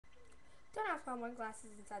Don't ask why I'm wearing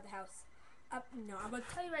glasses inside the house. No, I'm gonna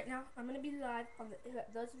tell you right now. I'm gonna be live on the.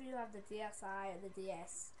 Those of you who have the DSi or the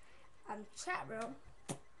DS, chat room.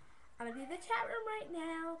 I'm gonna be in the chat room right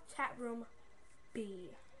now. Chat room B.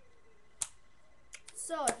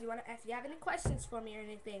 So if you have any questions for me or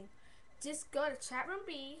anything, just go to chat room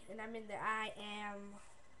B, and I'm in there. I am.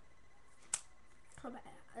 Oh,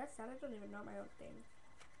 that's sad. I don't even know my own thing.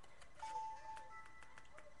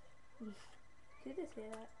 Did you say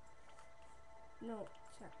that? No,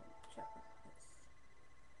 chat room. Chat room. Yes.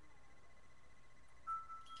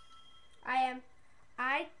 I am.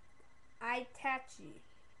 Itachi.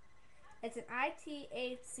 It's an Itachi.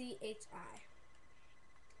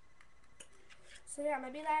 So yeah, I'm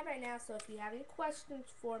gonna be live right now. So if you have any questions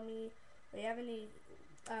for me, or you have any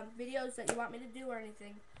videos that you want me to do or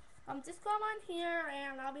anything, just come on here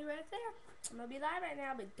and I'll be right there. I'm gonna be live right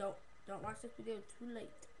now, but don't watch this video too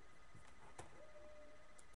late.